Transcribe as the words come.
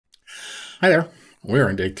Hi there. We're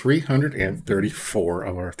on day 334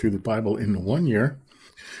 of our Through the Bible in 1 year.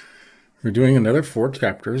 We're doing another 4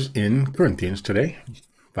 chapters in Corinthians today,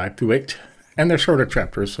 5 to 8. And they're shorter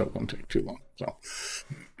chapters, so it won't take too long. So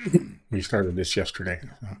we started this yesterday.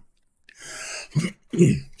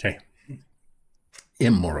 Okay.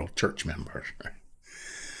 Immoral church members.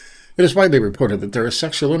 It is widely reported that there is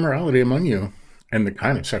sexual immorality among you, and the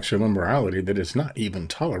kind of sexual immorality that is not even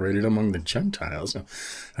tolerated among the Gentiles.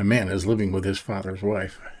 A man is living with his father's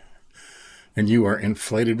wife, and you are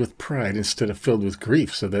inflated with pride instead of filled with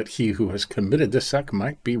grief, so that he who has committed this act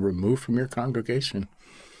might be removed from your congregation.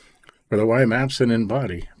 For though I am absent in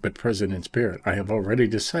body, but present in spirit, I have already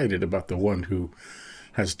decided about the one who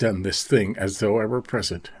has done this thing as though I were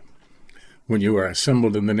present. When you are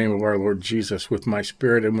assembled in the name of our Lord Jesus, with my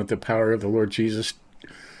spirit and with the power of the Lord Jesus,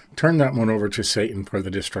 turn that one over to Satan for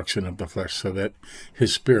the destruction of the flesh, so that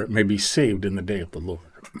his spirit may be saved in the day of the Lord.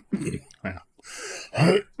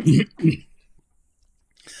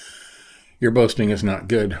 Your boasting is not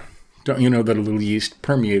good. Don't you know that a little yeast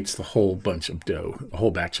permeates the whole batch of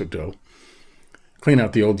dough? Clean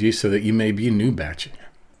out the old yeast so that you may be a new batch.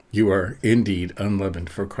 You are indeed unleavened,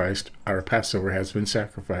 for Christ, our Passover, has been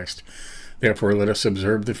sacrificed. Therefore let us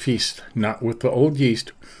observe the feast, not with the old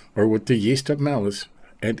yeast, or with the yeast of malice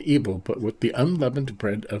and evil, but with the unleavened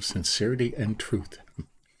bread of sincerity and truth.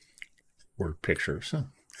 Word pictures.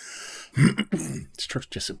 It's church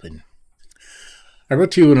discipline. I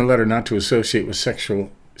wrote to you in a letter not to associate with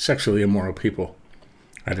sexually immoral people.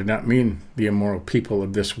 I did not mean the immoral people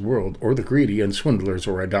of this world, or the greedy and swindlers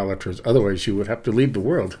or idolaters. Otherwise you would have to leave the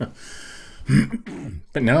world.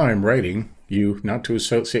 But now I'm writing you not to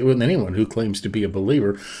associate with anyone who claims to be a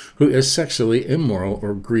believer, who is sexually immoral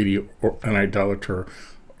or greedy or an idolater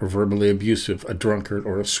or verbally abusive, a drunkard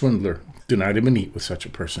or a swindler. Do not even eat with such a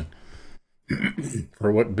person.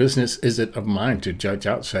 For what business is it of mine to judge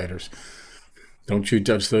outsiders? Don't you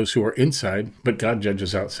judge those who are inside, but God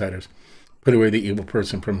judges outsiders. Put away the evil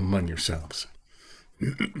person from among yourselves.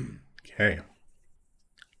 Okay.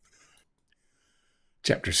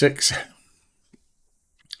 Chapter 6.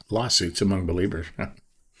 Lawsuits among believers.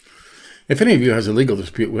 If any of you has a legal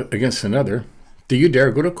dispute against another, do you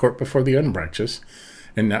dare go to court before the unrighteous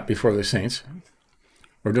and not before the saints?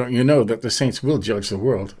 Or don't you know that the saints will judge the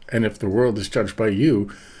world? And if the world is judged by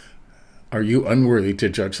you, are you unworthy to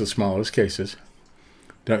judge the smallest cases?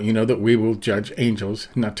 Don't you know that we will judge angels,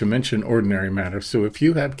 not to mention ordinary matters? So if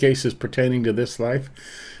you have cases pertaining to this life,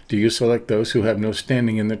 do you select those who have no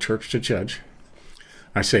standing in the church to judge?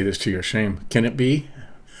 I say this to your shame. Can it be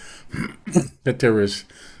that there is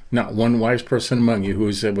not one wise person among you who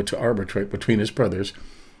is able to arbitrate between his brothers?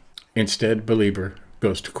 Instead, believer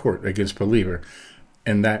goes to court against believer,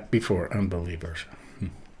 and that before unbelievers.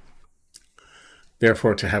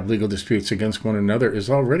 Therefore, to have legal disputes against one another is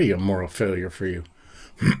already a moral failure for you.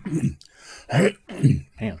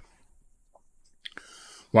 Man.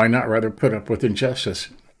 Why not rather put up with injustice?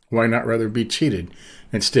 Why not rather be cheated?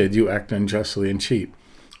 Instead, you act unjustly and cheat,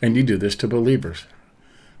 and you do this to believers.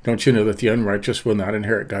 Don't you know that the unrighteous will not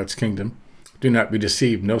inherit God's kingdom? Do not be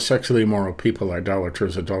deceived. No sexually immoral people,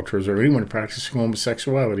 idolaters, adulterers, or anyone practicing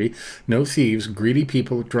homosexuality, no thieves, greedy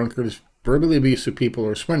people, drunkards, verbally abusive people,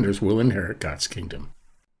 or swindlers will inherit God's kingdom.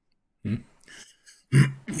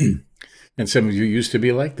 And some of you used to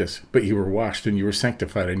be like this, but you were washed and you were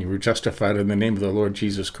sanctified and you were justified in the name of the Lord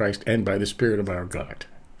Jesus Christ and by the Spirit of our God.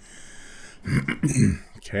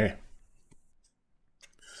 Okay.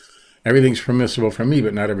 Everything's permissible for me,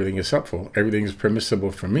 but not everything is helpful. Everything is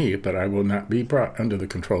permissible for me, but I will not be brought under the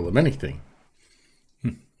control of anything.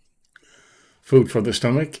 Food for the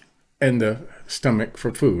stomach and the stomach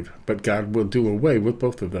for food, but God will do away with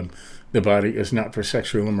both of them. The body is not for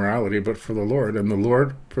sexual immorality, but for the Lord, and the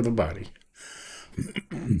Lord for the body.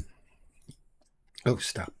 Oh,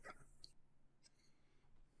 stop.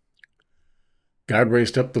 God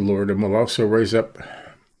raised up the Lord and will also raise up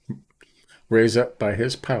by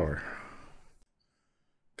his power.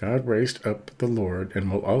 God raised up the Lord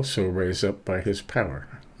and will also raise up by his power.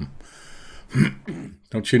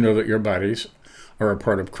 Don't you know that your bodies are a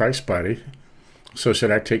part of Christ's body? So should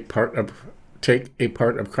I take a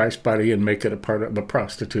part of Christ's body and make it a part of a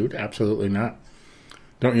prostitute? Absolutely not.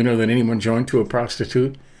 Don't you know that anyone joined to a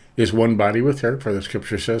prostitute is one body with her? For the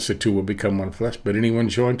scripture says the two will become one flesh. But anyone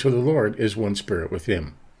joined to the Lord is one spirit with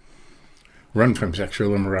him. Run from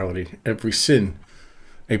sexual immorality. Every sin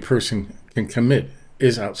a person can commit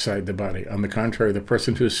is outside the body. On the contrary, the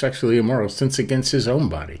person who is sexually immoral sins against his own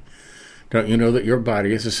body. Don't you know that your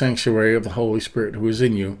body is a sanctuary of the Holy Spirit who is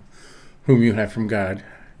in you, whom you have from God?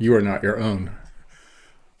 You are not your own.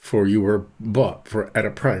 for you were bought at a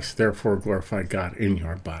price. Therefore, glorify God in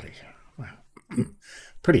your body. Wow.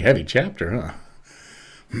 Pretty heavy chapter,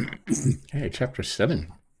 huh? Hey, chapter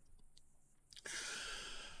 7.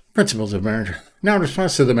 Principles of marriage. Now, in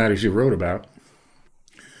response to the matters you wrote about,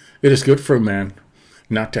 it is good for a man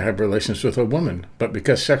not to have relations with a woman, but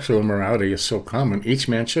because sexual immorality is so common, each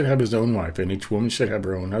man should have his own wife, and each woman should have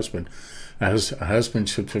her own husband. As a husband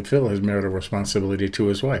should fulfill his marital responsibility to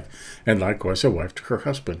his wife, and likewise a wife to her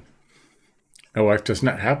husband. A wife does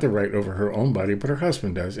not have the right over her own body, but her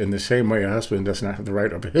husband does. In the same way, a husband does not have the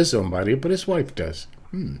right over his own body, but his wife does.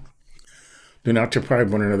 Do not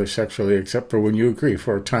deprive one another sexually, except for when you agree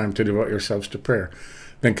for a time to devote yourselves to prayer.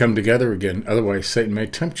 Then come together again. Otherwise, Satan may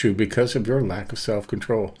tempt you because of your lack of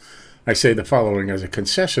self-control. I say the following as a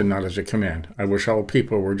concession, not as a command. I wish all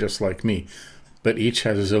people were just like me, but each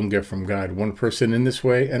has his own gift from God, one person in this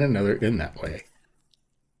way and another in that way.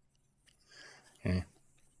 Okay.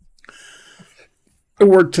 A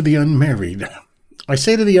word to the unmarried. I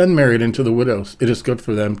say to the unmarried and to the widows, it is good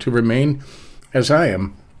for them to remain as I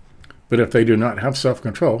am, but if they do not have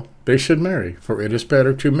self-control, they should marry, for it is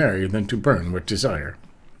better to marry than to burn with desire.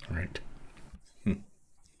 Right.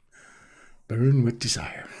 Burn with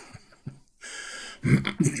desire.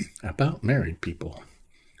 About married people.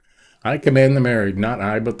 I command the married, not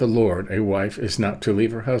I, but the Lord. A wife is not to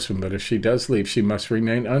leave her husband, but if she does leave, she must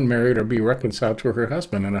remain unmarried or be reconciled to her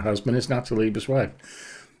husband, and a husband is not to leave his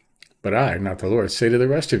wife. But I, not the Lord, say to the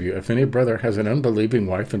rest of you, if any brother has an unbelieving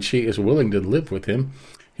wife, and she is willing to live with him,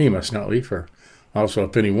 he must not leave her. Also,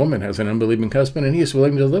 if any woman has an unbelieving husband, and he is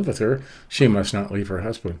willing to live with her, she must not leave her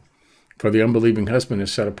husband. For the unbelieving husband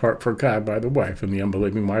is set apart for God by the wife, and the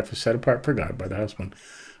unbelieving wife is set apart for God by the husband.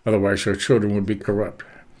 Otherwise, your children would be corrupt.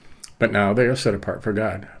 But now they are set apart for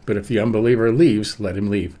God. But if the unbeliever leaves, let him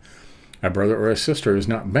leave. A brother or a sister is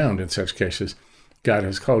not bound in such cases. God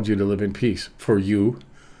has called you to live in peace. For you,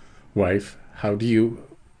 wife, how do you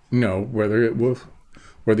know whether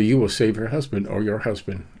you will save your husband, or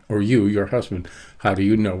you, your husband? How do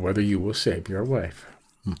you know whether you will save your wife?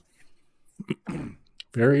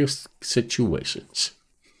 Various situations.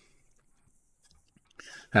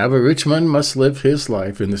 However, a rich man must live his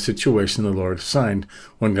life in the situation the Lord assigned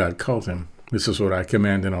when God called him. This is what I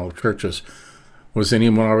command in all churches. Was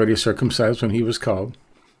anyone already circumcised when he was called?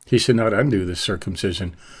 He should not undo this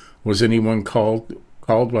circumcision. Was anyone called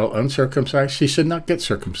while uncircumcised? He should not get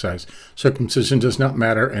circumcised. Circumcision does not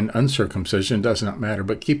matter, and uncircumcision does not matter,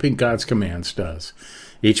 but keeping God's commands does.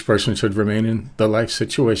 Each person should remain in the life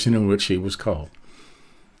situation in which he was called.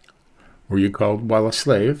 Were you called while a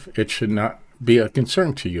slave? It should not be a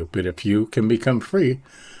concern to you, but if you can become free,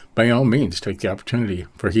 by all means take the opportunity,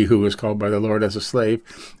 for he who is called by the Lord as a slave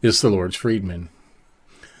is the Lord's freedman.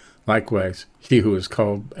 Likewise, he who is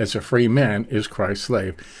called as a free man is Christ's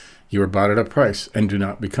slave. You are bought at a price, and do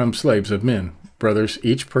not become slaves of men. Brothers,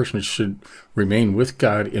 each person should remain with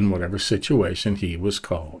God in whatever situation he was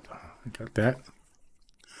called. I got that?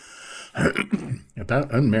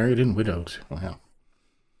 About unmarried and widows. Wow.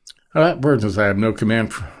 That word says, I have no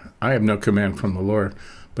command from the Lord,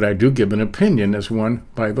 but I do give an opinion as one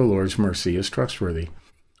by the Lord's mercy is trustworthy.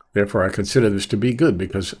 Therefore I consider this to be good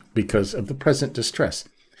because of the present distress.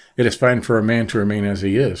 It is fine for a man to remain as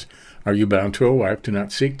he is. Are you bound to a wife? Do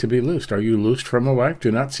not seek to be loosed. Are you loosed from a wife?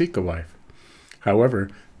 Do not seek a wife. However,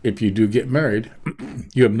 if you do get married,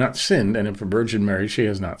 you have not sinned, and if a virgin marries, she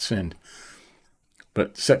has not sinned.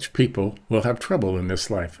 But such people will have trouble in this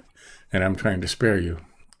life, and I'm trying to spare you.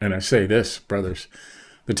 And I say this, brothers,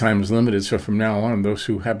 the time is limited, so from now on, those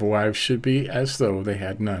who have wives should be as though they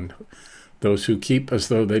had none. Those who keep as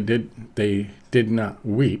though they did not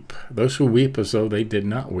weep. Those who weep as though they did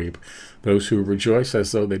not weep. Those who rejoice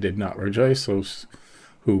as though they did not rejoice. Those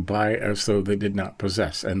who buy as though they did not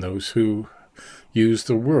possess. And those who use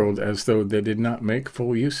the world as though they did not make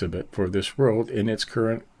full use of it. For this world in its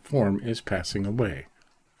current form is passing away.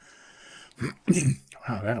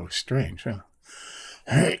 Wow, that was strange, huh?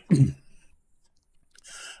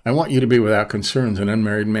 I want you to be without concerns. An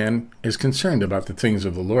unmarried man is concerned about the things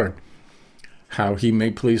of the Lord, how he may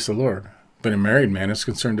please the Lord. But a married man is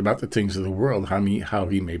concerned about the things of the world, how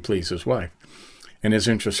he may please his wife. And his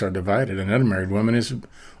interests are divided. An unmarried woman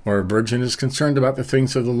or a virgin is concerned about the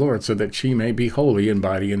things of the Lord, so that she may be holy in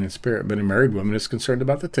body and in spirit. But a married woman is concerned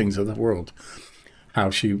about the things of the world, how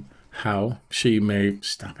she may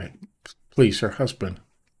please her husband.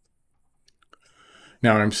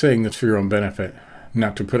 Now I'm saying this for your own benefit,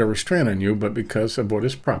 not to put a restraint on you, but because of what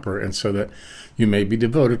is proper, and so that you may be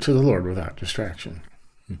devoted to the Lord without distraction.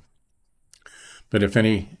 But if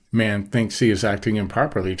any man thinks he is acting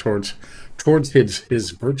improperly towards his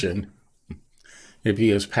virgin, if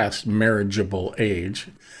he is past marriageable age.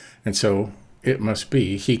 And so it must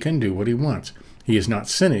be he can do what he wants. He is not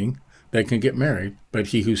sinning that can get married, but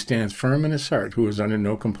he who stands firm in his heart, who is under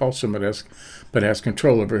no compulsion but has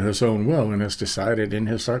control over his own will and has decided in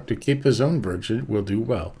his heart to keep his own virgin, will do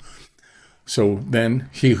well. So then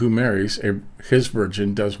he who marries his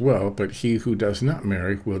virgin does well, but he who does not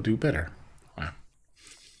marry will do better. Wow.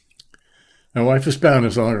 A wife is bound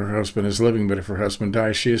as long as her husband is living, but if her husband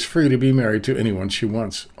dies, she is free to be married to anyone she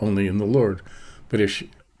wants, only in the Lord. But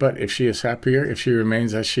if she is happier, if she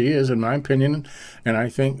remains as she is, in my opinion, and I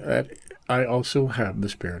think that I also have the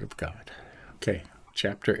Spirit of God. Okay,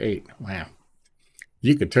 chapter 8. Wow.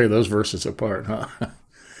 You could tear those verses apart, huh?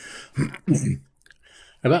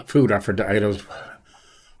 About food offered to idols,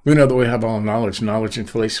 we know that we have all knowledge. Knowledge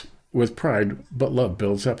inflates with pride, but love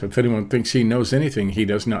builds up. If anyone thinks he knows anything he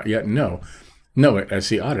does not yet know it as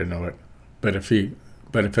he ought to know it. But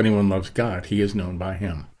if anyone loves God, he is known by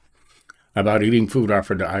him. About eating food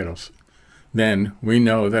offered to idols, then we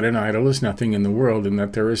know that an idol is nothing in the world, and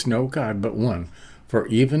that there is no God but one. For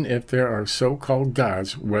even if there are so-called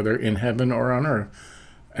gods, whether in heaven or on earth,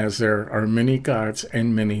 as there are many gods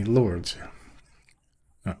and many lords.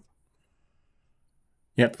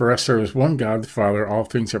 Yet for us there is one God, the Father, all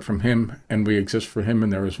things are from him, and we exist for him,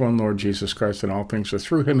 and there is one Lord Jesus Christ, and all things are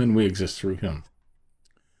through him, and we exist through him.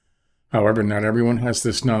 However, not everyone has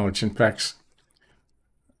this knowledge. In fact,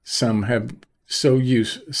 some have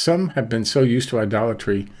been so used to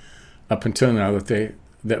idolatry up until now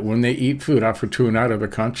that when they eat food offered to an idol, their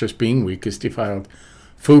conscience, being weak, is defiled.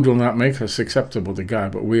 Food will not make us acceptable to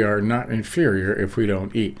God, but we are not inferior if we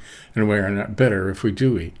don't eat, and we are not better if we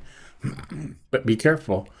do eat. But be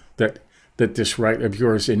careful that this right of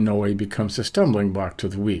yours in no way becomes a stumbling block to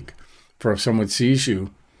the weak. For if someone sees you,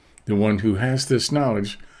 the one who has this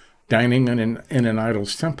knowledge, dining in an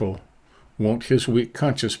idol's temple, won't his weak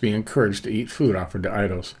conscience be encouraged to eat food offered to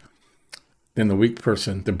idols? Then the weak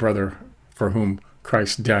person, the brother for whom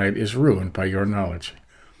Christ died, is ruined by your knowledge.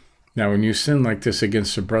 Now when you sin like this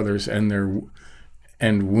against the brothers and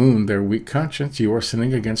wound their weak conscience, you are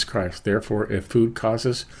sinning against Christ. Therefore, if food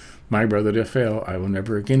causes my brother to fail, I will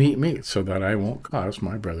never again eat meat, so that I won't cause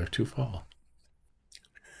my brother to fall.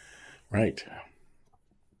 Right.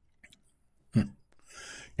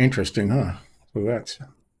 Interesting, huh? So that's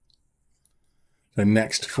the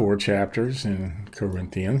next 4 chapters in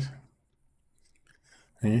Corinthians.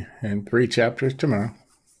 And 3 chapters tomorrow.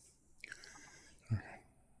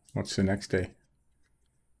 What's the next day?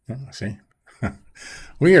 Oh, see?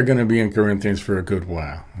 We are going to be in Corinthians for a good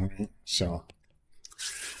while. Okay? So,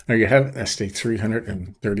 there you have it. That's day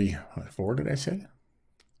 334, did I say?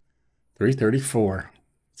 334.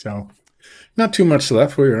 So, not too much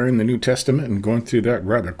left. We are in the New Testament and going through that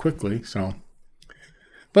rather quickly. So,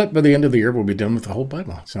 but by the end of the year, we'll be done with the whole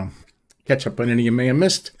Bible. So, catch up on any you may have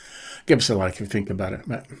missed. Give us a like if you think about it.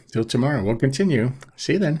 But till tomorrow, we'll continue.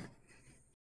 See you then.